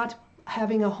is not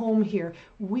having a home here.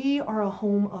 We are a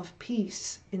home of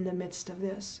peace in the midst of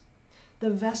this. The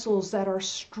vessels that are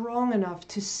strong enough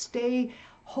to stay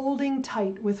holding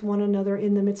tight with one another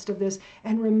in the midst of this,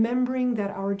 and remembering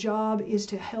that our job is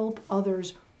to help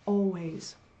others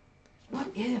always. What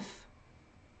if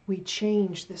we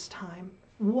change this time?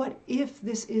 What if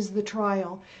this is the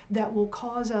trial that will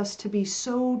cause us to be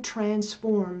so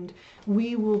transformed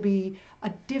we will be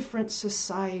a different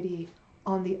society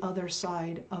on the other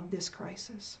side of this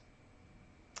crisis?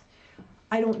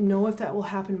 I don't know if that will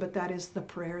happen, but that is the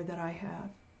prayer that I have.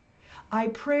 I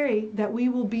pray that we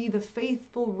will be the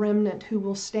faithful remnant who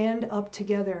will stand up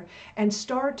together and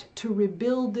start to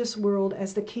rebuild this world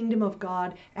as the kingdom of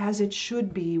God as it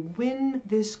should be when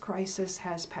this crisis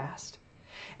has passed.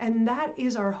 And that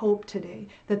is our hope today,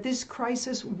 that this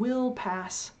crisis will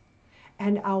pass.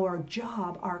 And our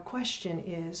job, our question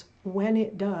is, when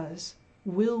it does,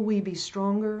 will we be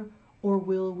stronger or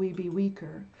will we be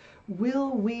weaker?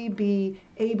 Will we be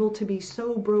able to be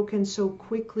so broken so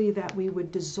quickly that we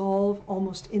would dissolve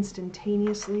almost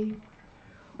instantaneously?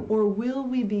 Or will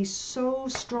we be so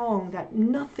strong that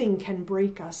nothing can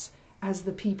break us as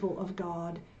the people of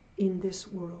God in this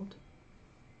world?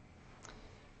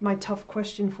 My tough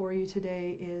question for you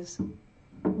today is,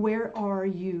 where are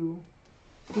you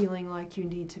feeling like you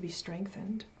need to be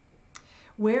strengthened?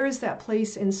 Where is that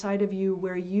place inside of you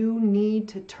where you need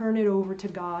to turn it over to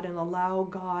God and allow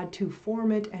God to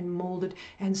form it and mold it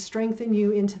and strengthen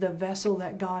you into the vessel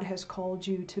that God has called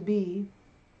you to be?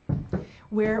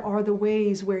 Where are the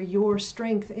ways where your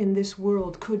strength in this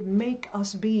world could make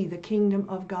us be the kingdom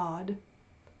of God?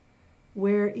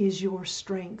 Where is your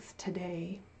strength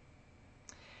today?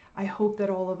 I hope that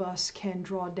all of us can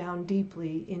draw down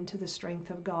deeply into the strength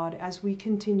of God as we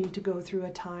continue to go through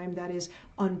a time that is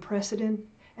unprecedented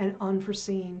and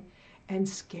unforeseen and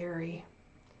scary.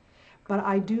 But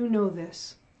I do know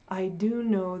this. I do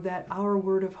know that our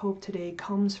word of hope today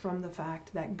comes from the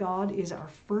fact that God is our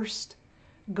first,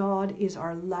 God is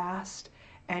our last,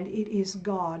 and it is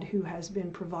God who has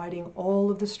been providing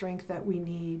all of the strength that we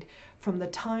need from the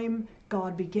time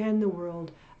God began the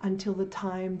world until the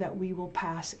time that we will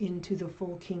pass into the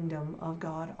full kingdom of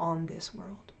God on this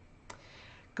world.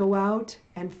 Go out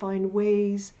and find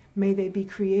ways, may they be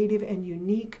creative and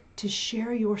unique, to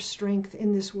share your strength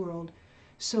in this world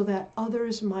so that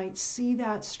others might see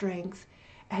that strength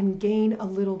and gain a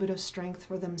little bit of strength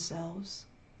for themselves.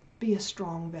 Be a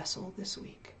strong vessel this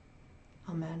week.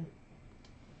 Amen.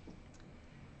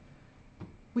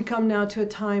 We come now to a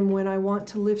time when I want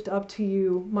to lift up to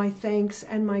you my thanks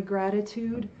and my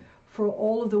gratitude for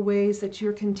all of the ways that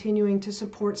you're continuing to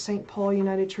support St. Paul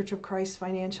United Church of Christ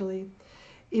financially.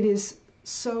 It is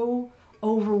so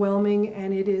overwhelming,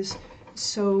 and it is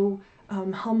so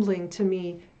humbling to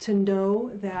me to know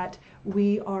that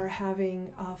we are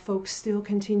having folks still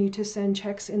continue to send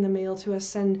checks in the mail to us,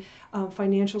 send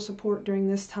financial support during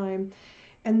this time.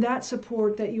 And that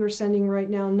support that you are sending right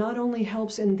now not only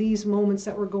helps in these moments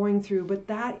that we're going through, but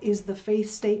that is the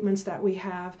faith statements that we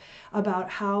have about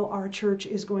how our church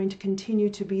is going to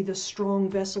continue to be the strong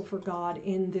vessel for God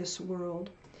in this world.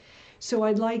 So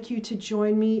I'd like you to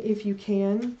join me, if you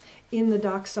can, in the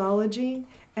doxology,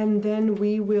 and then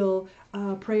we will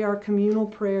pray our communal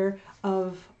prayer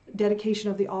of dedication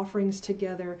of the offerings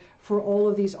together for all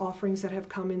of these offerings that have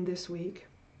come in this week.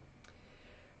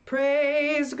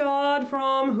 Praise God,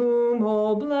 from whom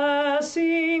all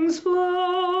blessings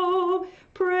flow.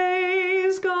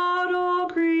 Praise God, all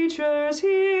creatures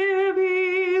here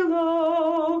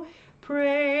below.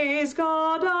 Praise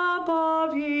God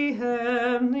above, ye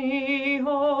heavenly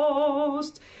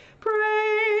hosts.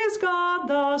 Praise God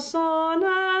the Son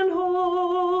and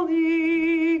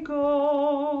Holy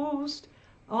Ghost.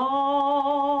 Amen.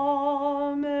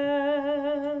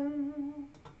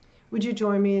 Would you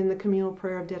join me in the communal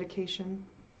prayer of dedication?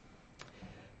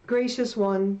 Gracious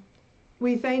One,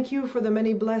 we thank you for the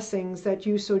many blessings that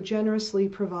you so generously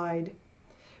provide.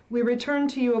 We return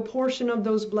to you a portion of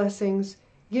those blessings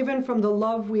given from the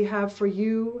love we have for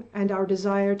you and our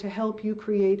desire to help you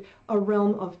create a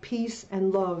realm of peace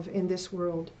and love in this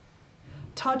world.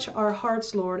 Touch our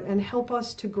hearts, Lord, and help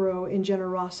us to grow in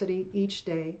generosity each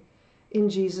day. In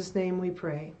Jesus' name we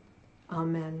pray.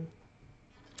 Amen.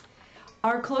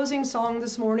 Our closing song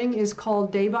this morning is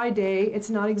called Day by Day.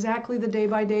 It's not exactly the day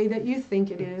by day that you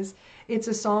think it is. It's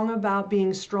a song about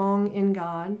being strong in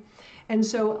God. And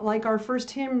so, like our first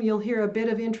hymn, you'll hear a bit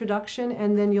of introduction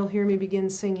and then you'll hear me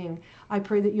begin singing. I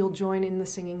pray that you'll join in the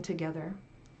singing together.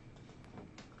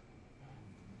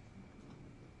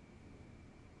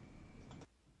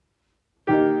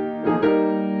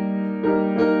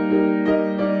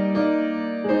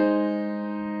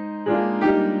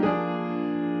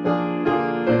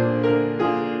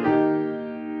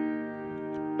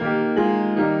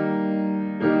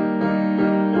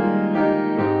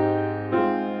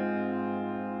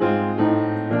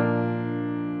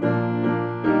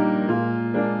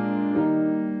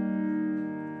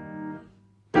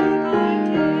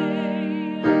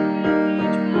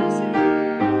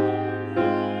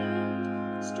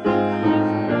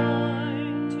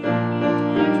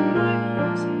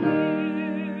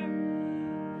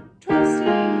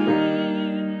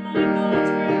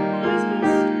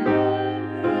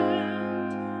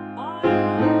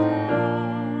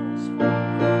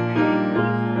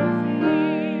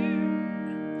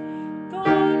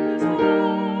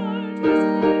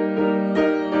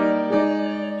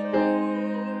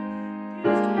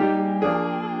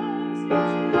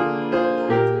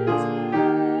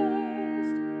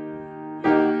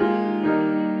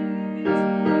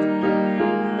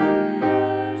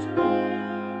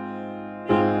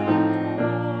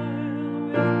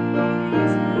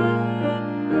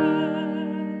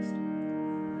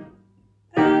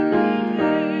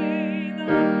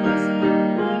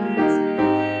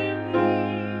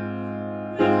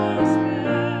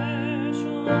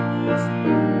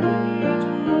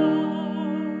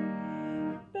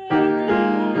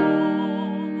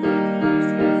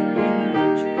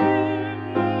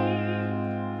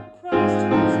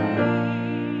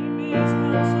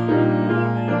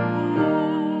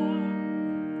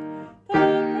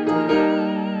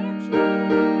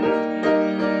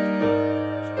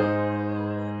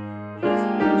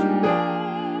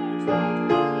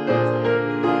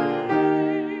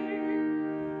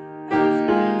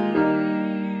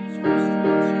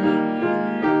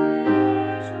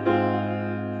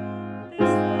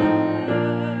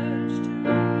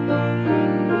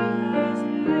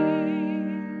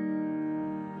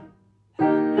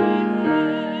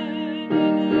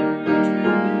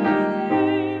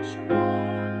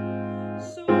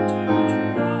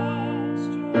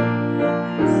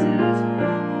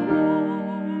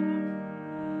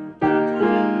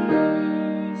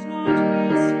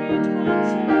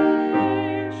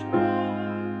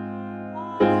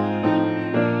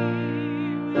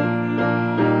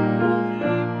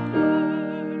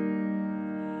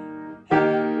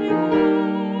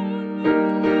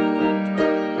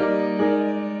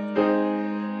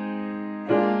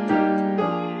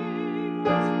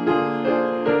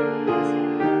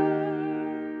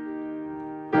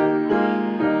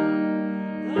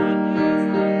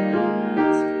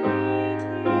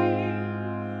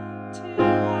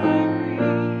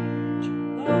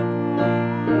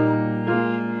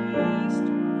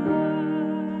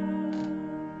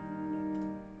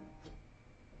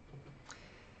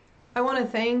 I want to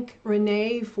thank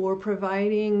Renee for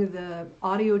providing the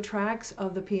audio tracks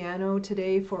of the piano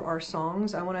today for our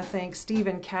songs. I want to thank Steve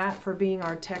and Kat for being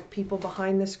our tech people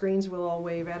behind the screens. We'll all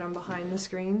wave at them behind the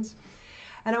screens.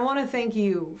 And I want to thank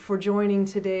you for joining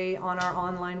today on our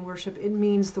online worship. It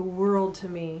means the world to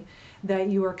me that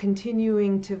you are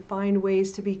continuing to find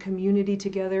ways to be community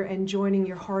together and joining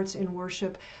your hearts in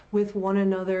worship with one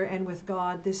another and with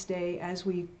God this day as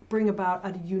we bring about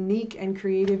a unique and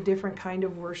creative different kind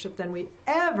of worship than we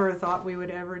ever thought we would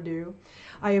ever do.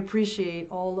 I appreciate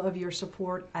all of your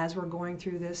support as we're going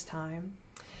through this time.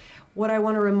 What I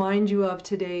want to remind you of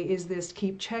today is this: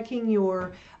 keep checking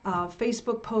your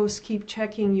Facebook posts, keep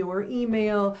checking your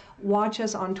email, watch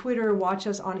us on Twitter, watch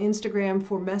us on Instagram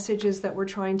for messages that we're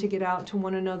trying to get out to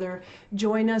one another.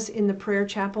 Join us in the prayer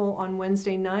chapel on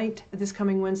Wednesday night, this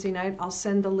coming Wednesday night. I'll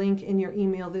send the link in your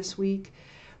email this week.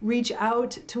 Reach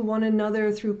out to one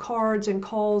another through cards and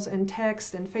calls and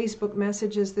text and Facebook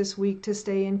messages this week to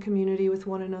stay in community with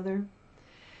one another.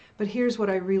 But here's what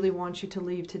I really want you to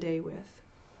leave today with.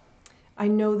 I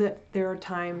know that there are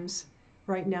times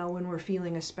right now when we're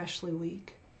feeling especially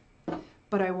weak.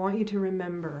 But I want you to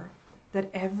remember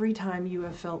that every time you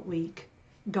have felt weak,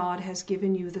 God has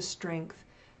given you the strength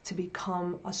to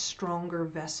become a stronger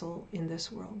vessel in this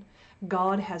world.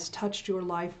 God has touched your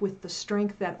life with the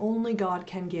strength that only God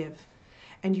can give.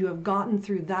 And you have gotten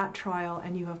through that trial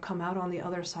and you have come out on the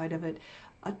other side of it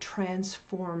a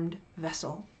transformed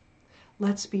vessel.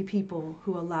 Let's be people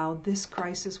who allow this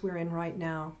crisis we're in right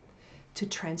now to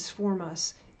transform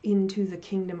us into the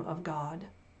kingdom of God.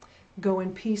 Go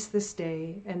in peace this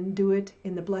day and do it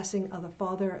in the blessing of the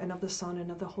Father and of the Son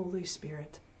and of the Holy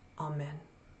Spirit. Amen.